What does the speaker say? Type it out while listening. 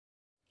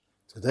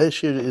Today's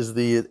shir is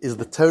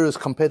the Torah's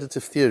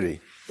competitive theory,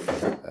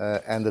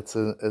 and it's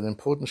an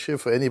important shir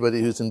for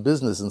anybody who's in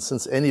business. And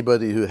since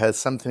anybody who has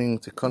something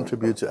to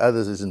contribute to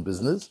others is in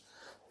business,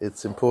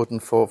 it's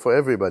important for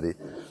everybody.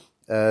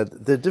 There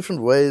are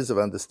different ways of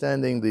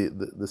understanding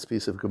this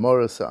piece of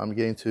Gemara, so I'm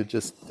going to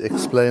just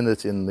explain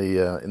it in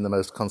the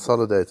most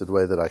consolidated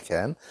way that I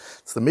can.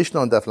 It's the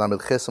Mishnah on Daf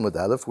Lamed Ches Amud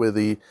Aleph, where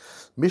the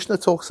Mishnah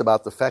talks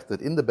about the fact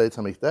that in the Beit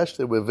HaMikdash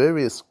there were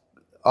various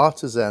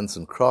artisans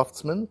and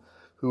craftsmen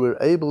who were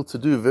able to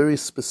do very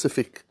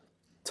specific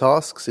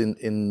tasks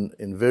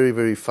in very,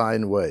 very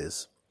fine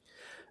ways.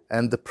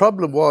 And the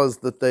problem was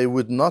that they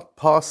would not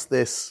pass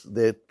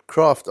their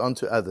craft on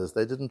to others.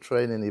 They didn't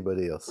train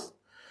anybody else.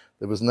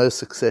 There was no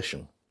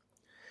succession.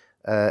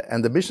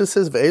 And the Mishnah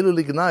says,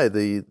 Ve'elu lignai,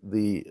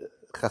 the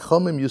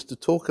Chachomim used to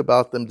talk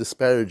about them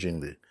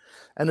disparagingly.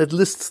 And it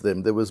lists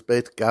them. There was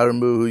Beit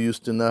Garmu, who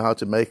used to know how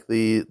to make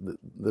the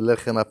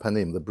lechem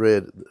apanim, the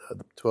bread,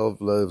 the 12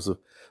 loaves of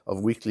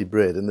weekly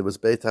bread. And there was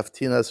Beit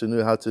Haftinas, who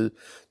knew how to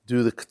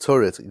do the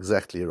Ketoret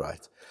exactly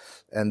right.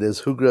 And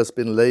there's Hugras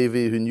bin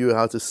Levi, who knew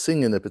how to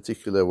sing in a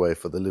particular way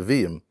for the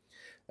Levium.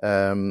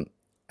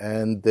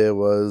 And there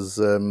was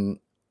Ben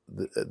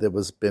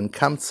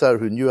Kamtsar,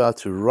 who knew how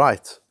to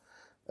write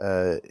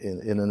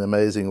in an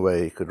amazing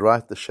way. He could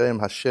write the Shem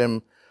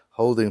Hashem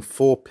holding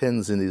 4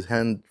 pens in his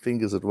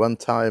fingers at one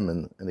time,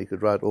 and he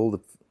could write all the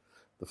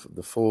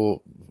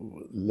 4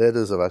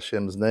 letters of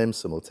Hashem's name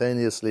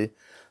simultaneously.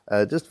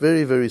 Just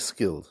very, very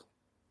skilled.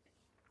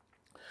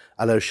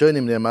 On the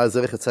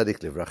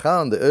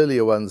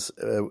earlier ones,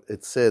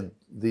 it said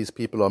these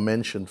people are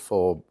mentioned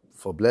for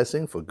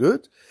blessing, for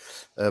good.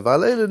 And on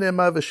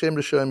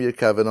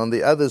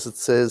the others it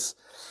says,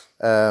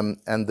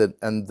 and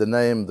the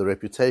name, the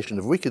reputation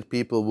of wicked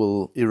people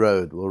will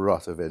erode, will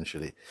rot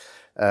eventually.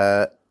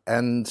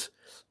 And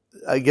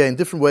again,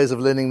 different ways of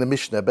learning the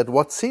Mishnah, but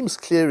what seems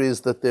clear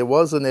is that there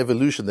was an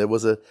evolution, there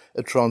was a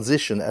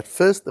transition. At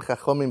first, the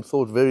Chachomim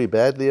thought very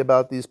badly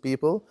about these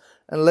people,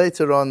 and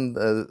later on,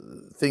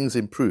 things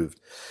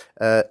improved.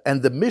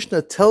 And the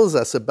Mishnah tells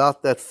us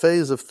about that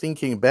phase of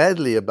thinking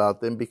badly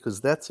about them, because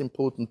that's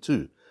important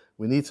too.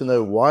 We need to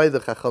know why the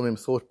Chachomim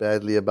thought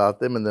badly about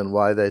them, and then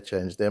why they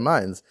changed their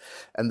minds.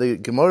 And the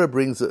Gemara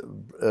brings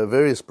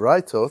various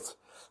braytot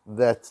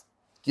that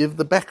give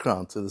the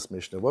background to this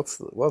Mishnah.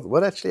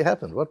 What actually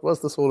happened? What was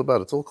this all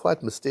about? It's all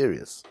quite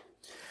mysterious.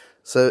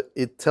 So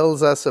it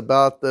tells us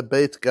about the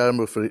Beit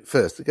Garmu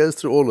first. It goes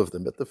through all of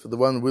them, but the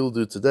one we'll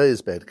do today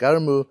is Beit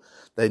Garmu.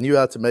 They knew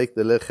how to make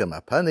the lechem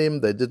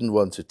apanim. They didn't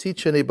want to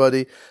teach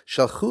anybody.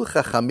 Shalchu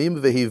chachamim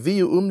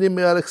vehiviu umnim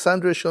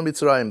me'Alexandria shel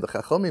Mitzrayim. The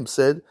Chachamim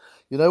said,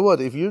 you know what,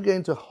 if you're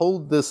going to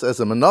hold this as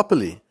a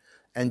monopoly,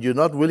 and you're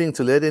not willing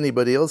to let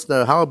anybody else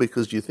know how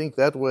because you think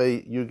that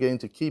way you're going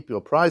to keep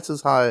your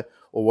prices high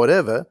or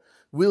whatever,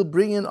 we'll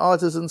bring in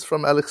artisans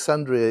from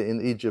Alexandria in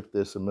Egypt.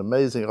 There's some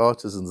amazing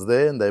artisans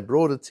there, and they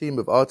brought a team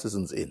of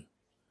artisans in.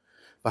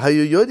 And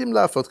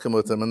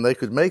they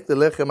could make the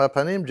lechem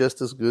apanim just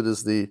as good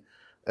as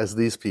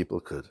these people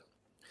could.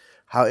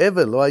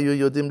 However, they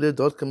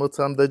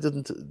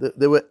didn't.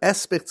 There were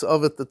aspects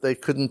of it that they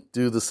couldn't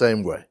do the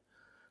same way.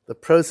 The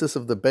process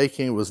of the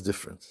baking was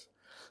different.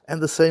 And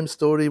the same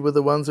story with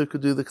the ones who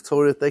could do the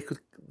Ketoret.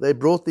 They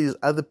brought these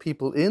other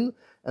people in,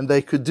 and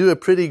they could do a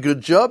pretty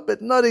good job,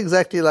 but not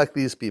exactly like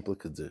these people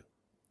could do.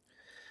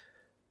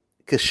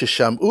 When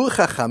the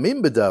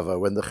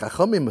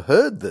Chachamim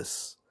heard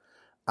this,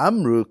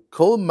 Amru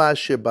kol ma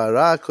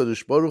shebara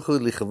Kodesh Baruch Hu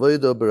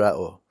lichavodo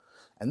bara'o.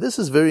 And this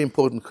is very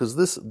important, because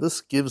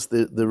this gives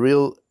the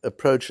real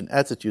approach and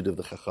attitude of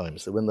the Chachamim.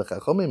 So when the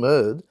Chachamim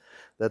heard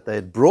that they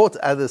had brought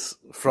others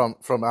from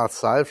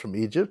outside, from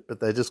Egypt, but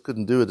they just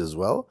couldn't do it as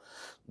well,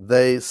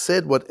 they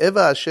said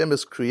whatever Hashem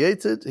has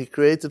created, He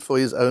created for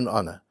His own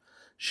honor.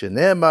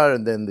 Shene'emar,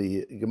 and then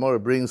the Gemara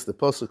brings the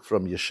pasuk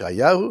from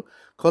Yeshayahu,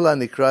 Kol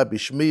hanikra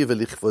bishmi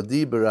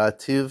v'lichvodi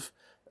b'ra'ativ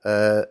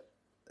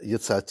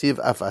yitzartiv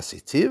af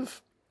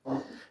asitiv.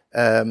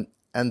 And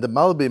the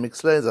Malbim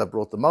explains, I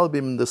brought the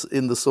Malbim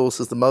in the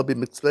sources, the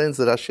Malbim explains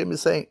that Hashem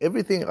is saying,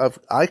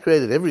 I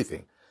created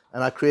everything,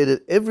 and I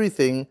created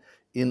everything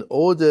in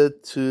order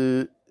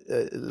to,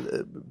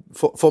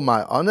 for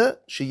my honor,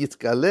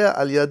 sheyitgaleh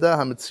al yada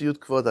hametziut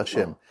kvod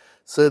Hashem,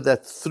 so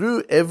that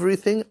through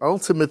everything,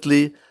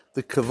 ultimately,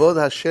 the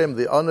kvod Hashem,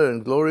 the honor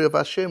and glory of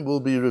Hashem, will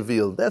be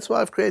revealed. That's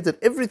why I've created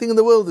everything in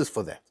the world is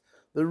for that.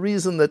 The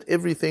reason that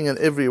everything and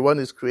everyone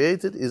is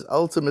created is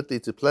ultimately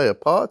to play a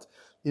part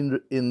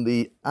in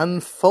the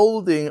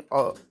unfolding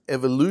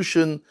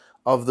evolution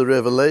of the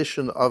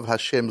revelation of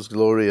Hashem's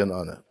glory and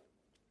honor.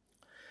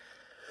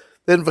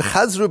 Then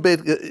v'chazru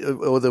beit,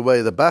 or the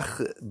way the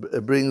Bach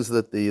brings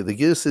that the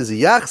Gir says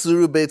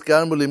yachzuru beit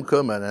Garmu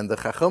limkoman, and the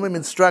Chachamim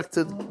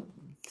instructed,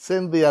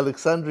 send the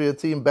Alexandria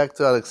team back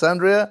to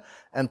Alexandria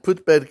and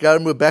put Beit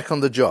Garmu back on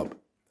the job.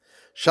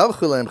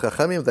 Shalchu lahem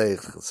Chachamim,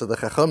 so the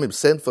Chachamim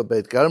sent for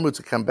Beit Garmu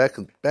to come back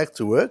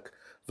to work.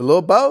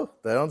 V'lo ba'u,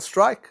 they're on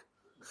strike.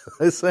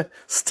 They say,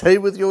 stay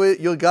with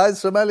your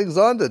guys from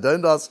Alexander.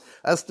 Don't ask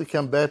us to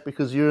come back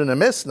because you're in a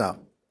mess now.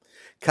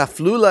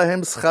 Kaflu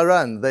lahem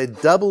scharan. They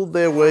doubled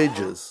their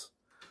wages.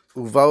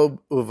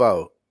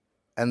 Uvau.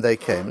 And they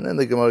came. And then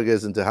the Gemara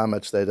goes into how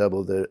much they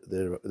doubled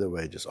their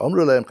wages.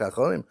 Omru lahem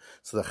chachomim.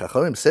 So the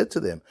chachomim said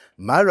to them,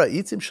 Ma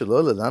ra'itim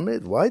shelo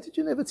lelamed? Why did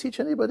you never teach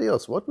anybody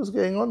else? What was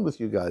going on with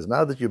you guys?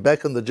 Now that you're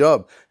back on the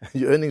job,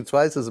 you're earning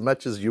twice as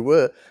much as you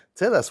were.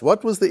 Tell us,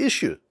 what was the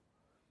issue?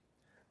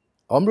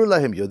 Omru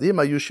lahem yodim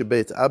hayu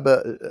shebeit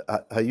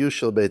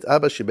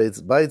abba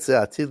shebeit bait ze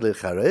atid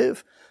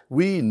lecharev.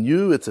 We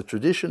knew, it's a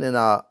tradition in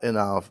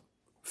our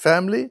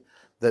family,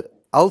 that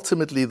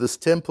ultimately this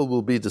temple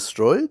will be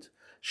destroyed.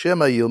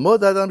 Shema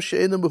yilmod adam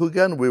she'enu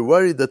mehugan. We're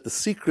worried that the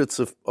secrets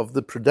of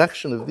the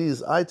production of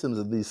these items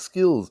and these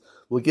skills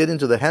will get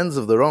into the hands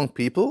of the wrong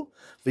people.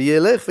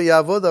 V'yelech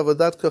v'yavod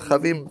avodat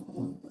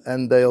kochavim,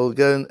 and they'll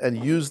go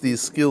and use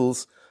these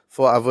skills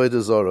for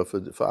avodah zarah,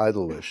 for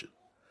idol worship.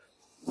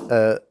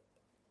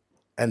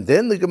 And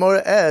then the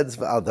Gemara adds,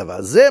 and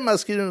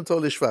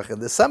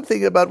there's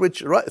something about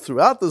which right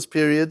throughout this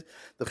period,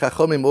 the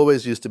Chachomim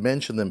always used to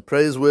mention them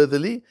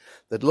praiseworthily,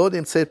 that Lord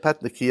Im said,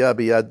 Pat Nekiya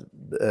biyad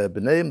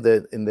b'neim,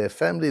 that in their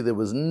family there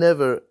was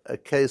never a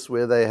case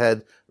where they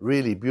had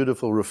really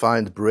beautiful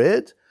refined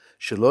bread.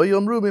 Shelo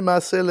yomru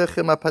mimaseh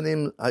lechem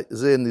hapanim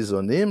ze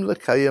nizonim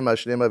lekayem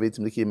hashem avitim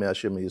likim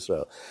Hashem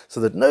Yisrael. So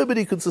that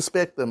nobody could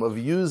suspect them of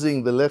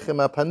using the lechem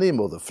hapanim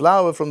or the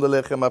flour from the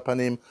lechem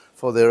hapanim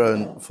for their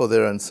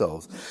own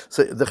selves.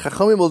 So the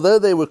Chachomim, although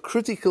they were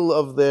critical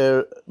of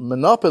their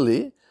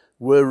monopoly,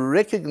 were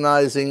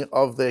recognizing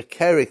of their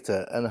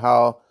character and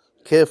how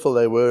careful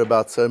they were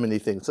about so many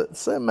things.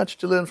 So much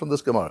to learn from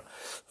this Gemara.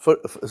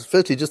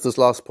 Firstly, just this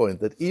last point,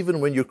 that even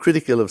when you're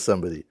critical of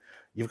somebody,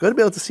 you've got to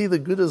be able to see the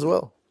good as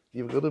well.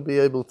 You've got to be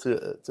able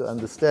to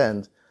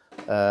understand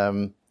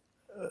the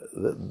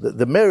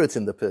merit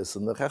in the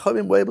person. The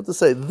Chachamim were able to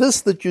say,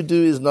 this that you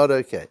do is not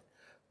okay.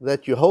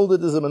 That you hold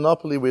it as a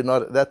monopoly,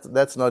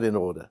 that's not in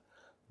order.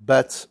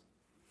 But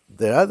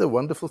there are the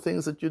wonderful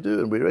things that you do,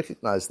 and we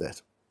recognize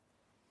that.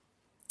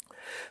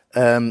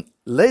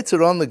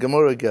 Later on, the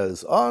Gemara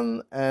goes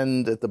on,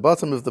 and at the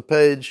bottom of the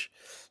page,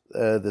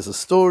 there's a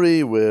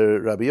story where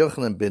Rabbi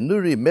Yochanan ben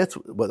Nuri met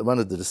one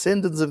of the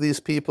descendants of these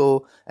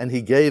people, and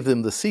he gave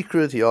them the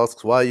secret. He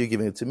asks, why are you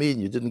giving it to me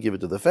and you didn't give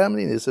it to the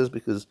family? And he says,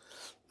 because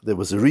there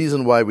was a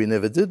reason why we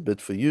never did, but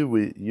for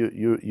you,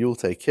 you'll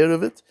take care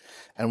of it.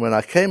 And when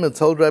I came and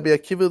told Rabbi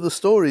Akiva the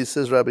story,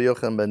 says Rabbi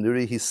Yochanan ben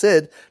Nuri, he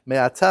said,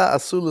 Me'ata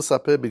asul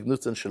l'saper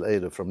b'gnutan shel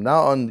Erev. From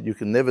now on, you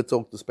can never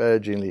talk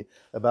disparagingly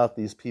about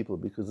these people,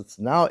 because it's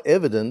now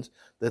evident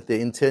that their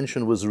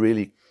intention was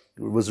really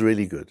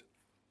good.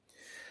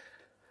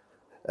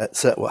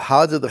 So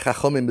how did the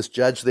Chachomim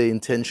misjudge their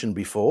intention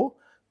before?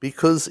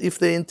 Because if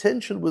their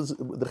intention was,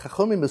 the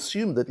Chachomim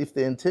assumed that if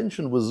their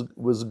intention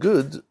was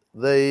good,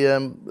 they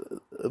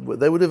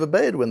would have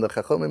obeyed. When the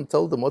Chachomim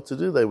told them what to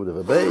do, they would have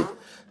obeyed.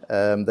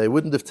 They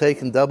wouldn't have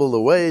taken double the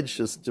wage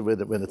just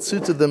when it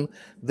suited them.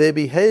 Their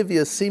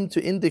behavior seemed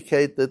to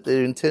indicate that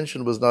their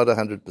intention was not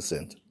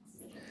 100%.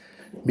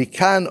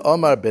 Mikan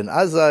Omar ben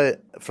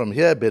Azai, from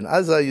here, Ben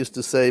Azai used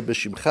to say,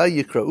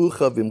 B'shimcha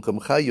yikra'ucha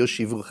v'imkomcha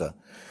yoshivucha.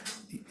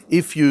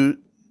 If you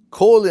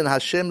call in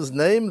Hashem's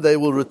name, they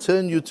will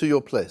return you to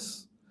your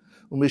place.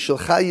 And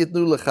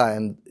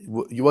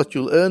what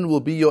you'll earn will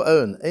be your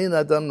own.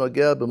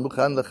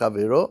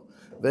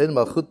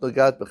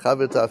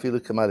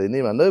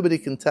 Nobody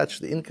can touch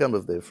the income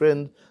of their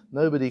friend.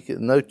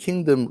 No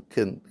kingdom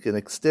can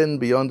extend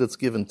beyond its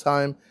given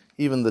time,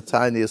 even the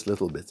tiniest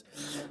little bit.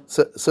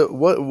 So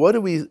what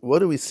are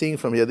we seeing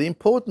from here?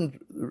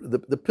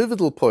 The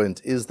pivotal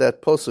point is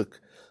that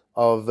posuk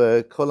of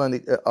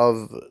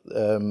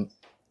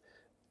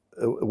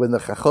when the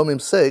Chachomim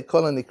say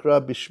Kol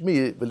hanikra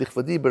bishmi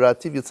v'lichvadi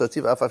berativ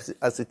yitzativ af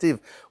asitiv.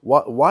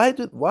 Why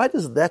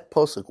does that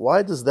posuk?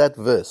 Why does that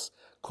verse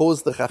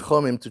cause the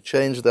Chachomim to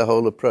change their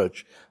whole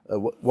approach?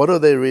 What are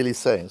they really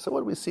saying? So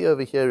what we see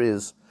over here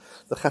is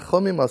the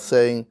Chachomim are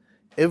saying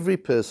every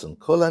person,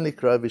 Kol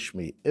hanikra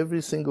bishmi,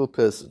 every single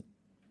person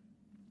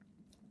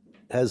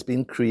has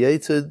been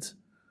created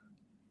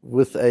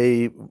with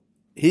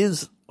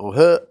his or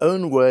her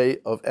own way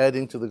of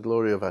adding to the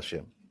glory of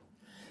Hashem.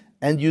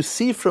 And you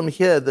see from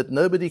here that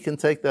nobody can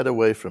take that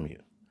away from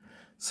you.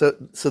 So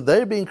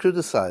they're being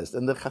criticized.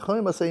 And the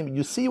Chachamim are saying,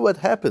 you see what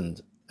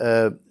happened,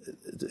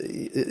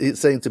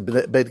 saying to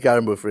Beit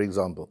Garmu, for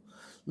example.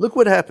 Look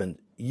what happened.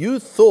 You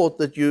thought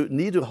that you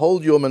need to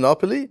hold your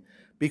monopoly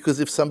because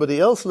if somebody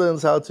else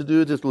learns how to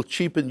do it, it will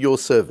cheapen your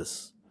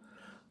service.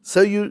 So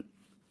you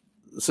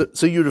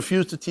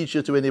refused to teach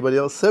it to anybody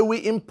else. So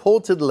we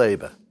imported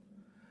labor.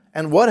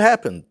 And what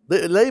happened?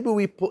 The labor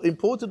we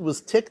imported was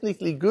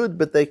technically good,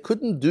 but they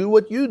couldn't do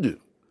what you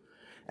do.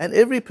 And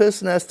every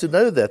person has to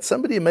know that.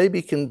 Somebody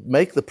maybe can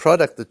make the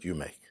product that you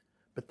make,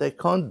 but they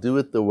can't do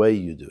it the way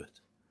you do it.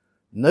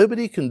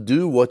 Nobody can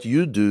do what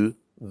you do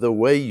the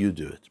way you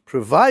do it,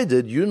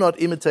 provided you're not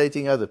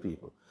imitating other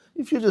people.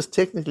 If you're just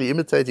technically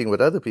imitating what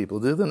other people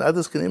do, then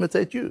others can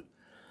imitate you.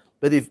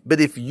 But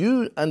if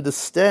you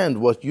understand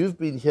what you've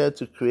been here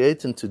to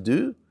create and to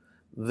do,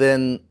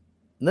 then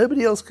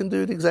nobody else can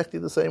do it exactly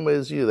the same way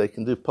as you. They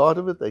can do part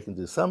of it, they can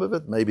do some of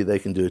it, maybe they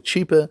can do it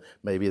cheaper,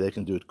 maybe they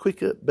can do it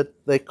quicker, but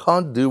they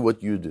can't do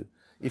what you do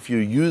if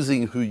you're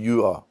using who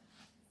you are.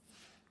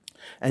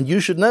 And you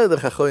should know, the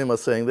Chachamim are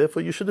saying,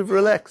 therefore you should have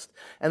relaxed.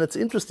 And it's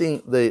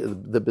interesting, the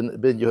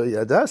Ben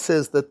Yehoyada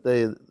says that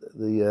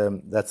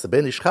that's the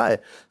Ben Ish Chai,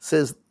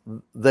 says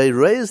they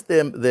raised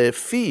their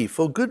fee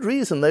for good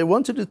reason. They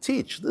wanted to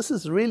teach. This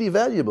is really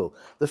valuable.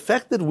 The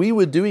fact that we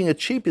were doing it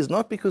cheap is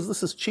not because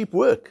this is cheap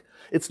work.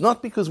 It's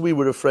not because we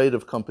were afraid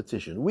of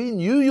competition. We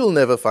knew you'll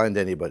never find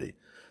anybody.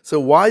 So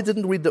why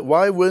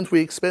weren't we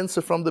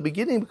expensive from the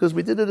beginning? Because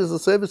we did it as a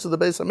service to the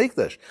Beis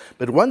HaMikdash.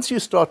 But once you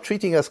start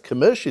treating us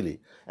commercially,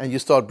 and you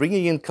start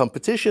bringing in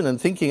competition and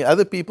thinking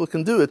other people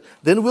can do it,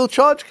 then we'll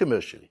charge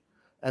commercially.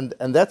 And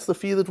that's the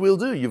fee that we'll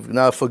do. You've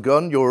now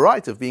forgone your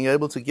right of being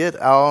able to get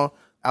our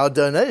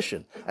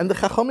donation. And the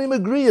Chachamim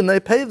agree, and they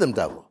pay them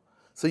double.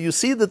 So you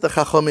see that the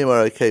Chachamim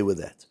are okay with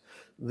that.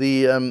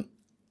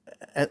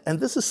 And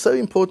this is so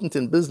important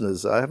in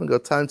business. I haven't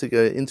got time to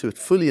go into it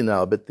fully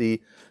now, but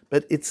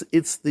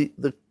it's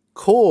the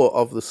core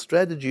of the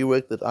strategy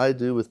work that I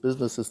do with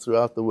businesses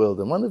throughout the world.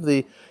 And one of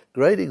the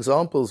great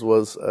examples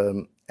was,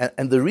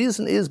 and the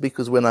reason is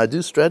because when I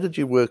do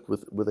strategy work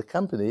with a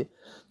company,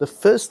 the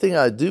first thing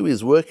I do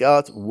is work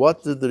out,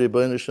 what did the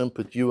Rebbeinu Shem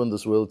put you in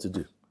this world to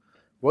do?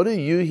 What are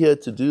you here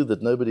to do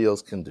that nobody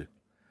else can do?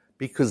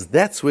 Because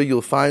that's where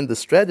you'll find the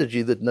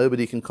strategy that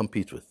nobody can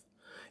compete with.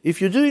 If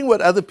you're doing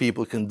what other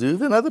people can do,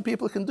 then other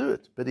people can do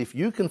it. But if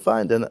you can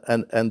find,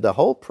 and the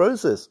whole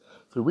process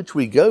through which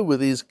we go with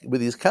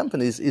these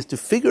companies is to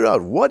figure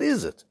out, what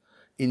is it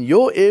in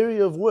your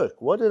area of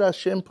work? What did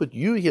Hashem put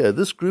you here,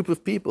 this group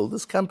of people,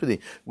 this company,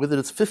 whether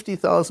it's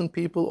 50,000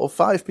 people or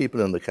 5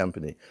 people in the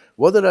company?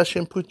 What did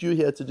Hashem put you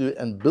here to do?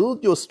 And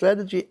build your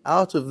strategy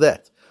out of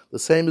that. The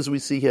same as we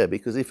see here.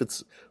 Because if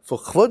it's for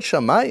Chvod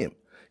Shamayim,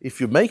 if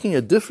you're making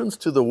a difference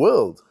to the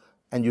world,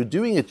 and you're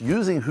doing it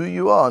using who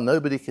you are,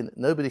 nobody can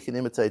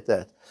imitate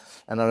that.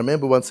 And I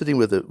remember once sitting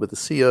with the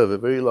CEO of a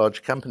very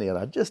large company, and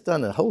I'd just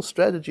done a whole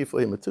strategy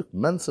for him. It took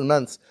months and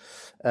months.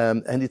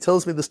 And he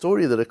tells me the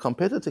story that a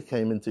competitor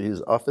came into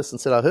his office and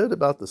said, I heard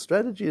about the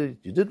strategy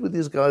you did with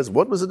these guys.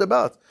 What was it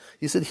about?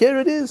 He said, here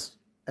it is.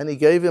 And he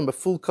gave him a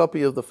full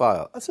copy of the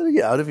file. I said, are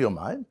you out of your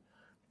mind?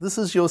 This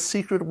is your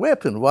secret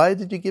weapon. Why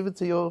did you give it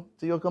to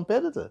your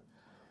competitor?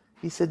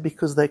 He said,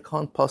 because they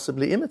can't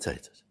possibly imitate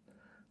it.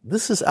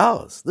 This is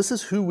ours. This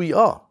is who we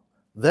are.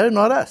 They're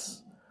not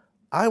us.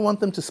 I want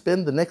them to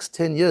spend the next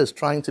 10 years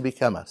trying to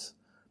become us,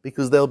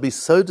 because they'll be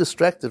so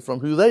distracted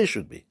from who they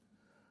should be.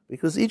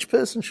 Because each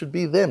person should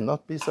be them,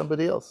 not be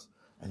somebody else.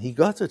 And he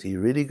got it. He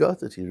really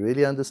got it. He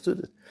really understood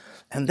it.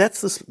 And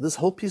that's this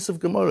whole piece of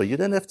Gemara. You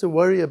don't have to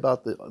worry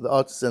about the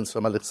artisans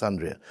from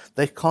Alexandria.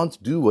 They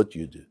can't do what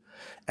you do.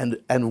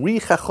 And we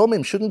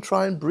Chachomim shouldn't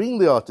try and bring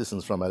the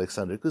artisans from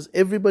Alexandria, because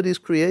everybody's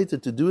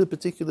created to do a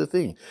particular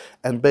thing.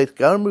 And Beit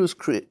Garmu is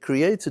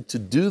created to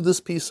do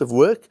this piece of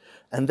work,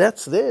 and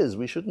that's theirs.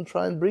 We shouldn't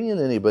try and bring in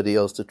anybody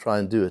else to try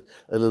and do it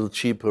a little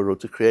cheaper or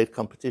to create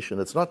competition.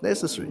 It's not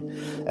necessary.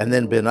 And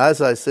then Ben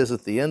Azai says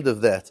at the end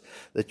of that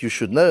you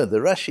should know, the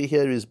Rashi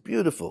here is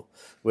beautiful,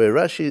 where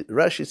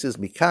Rashi says,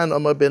 Mikan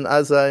Omar Ben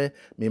Azai,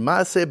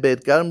 Mimase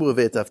Beit Garmu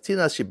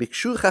ve'etavtinas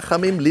shebikshu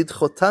Chachamim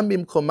lidchotam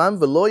bimkomam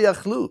velo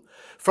yachlu.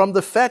 From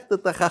the fact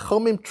that the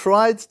Chachomim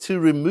tried to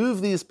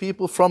remove these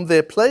people from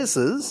their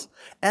places,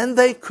 and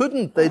they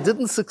couldn't, they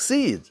didn't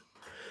succeed.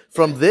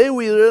 From there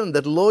we learn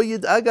that Lo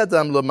Yid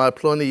Agadam Lomar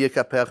Ploni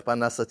Yekaperch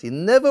Panasati.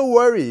 Never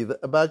worry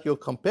about your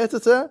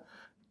competitor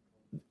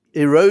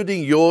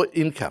eroding your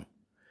income.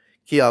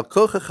 Ki al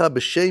kochacha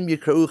b'shem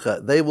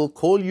yikraucha. They will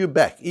call you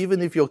back.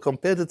 Even if your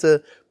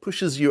competitor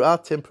pushes you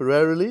out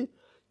temporarily,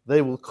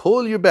 they will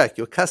call you back.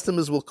 Your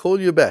customers will call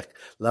you back.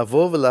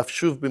 Lavo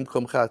v'lafshuv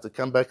bimkomcha, to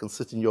come back and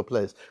sit in your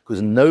place.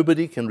 Because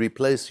nobody can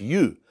replace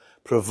you,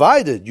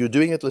 provided you're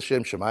doing it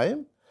l'shem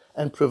shemayim,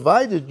 and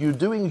provided you're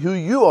doing who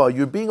you are,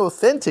 you're being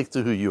authentic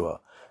to who you are.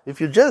 If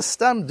you're just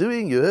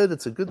doing, you heard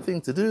it's a good thing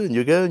to do, and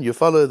you go and you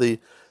follow the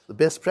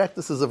best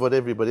practices of what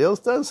everybody else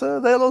does, so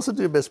they'll also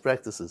do best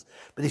practices.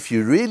 But if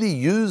you really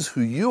use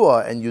who you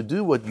are and you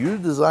do what you're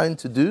designed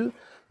to do,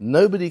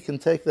 nobody can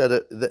take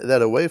that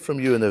away from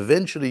you, and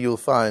eventually you'll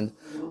find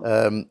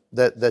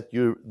that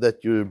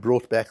you're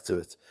brought back to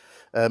it.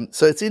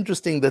 So it's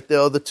interesting that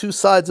there are the two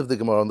sides of the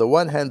Gemara. On the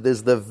one hand,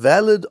 there's the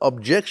valid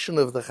objection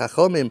of the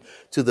Chachomim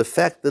to the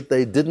fact that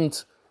they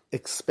didn't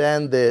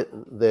expand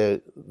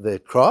their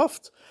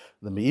craft.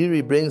 The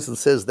Meiri brings and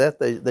says that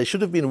they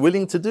should have been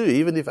willing to do,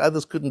 even if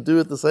others couldn't do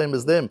it the same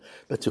as them,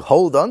 but to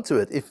hold on to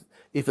it.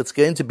 If it's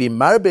going to be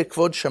Marbe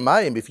Kvod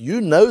Shamayim, if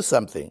you know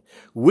something,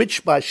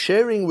 which by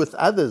sharing with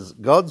others,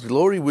 God's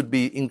glory would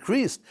be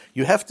increased,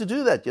 you have to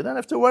do that. You don't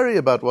have to worry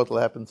about what will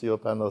happen to your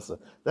Parnasa.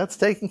 That's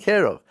taken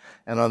care of.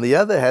 And on the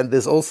other hand,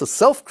 there's also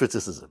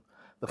self-criticism.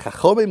 The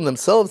Chachomim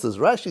themselves, as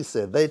Rashi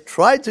said, they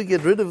tried to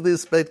get rid of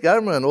this Beit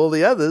Garma and all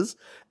the others,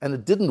 and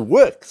it didn't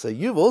work. So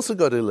you've also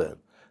got to learn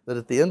that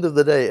at the end of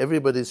the day,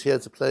 everybody's here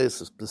to play a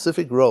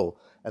specific role.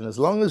 And as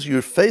long as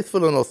you're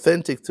faithful and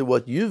authentic to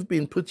what you've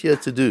been put here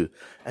to do,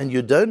 and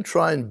you don't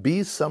try and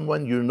be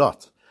someone you're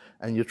not,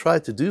 and you try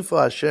to do for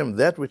Hashem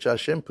that which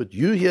Hashem put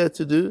you here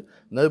to do,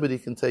 nobody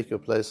can take your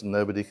place and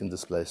nobody can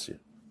displace you.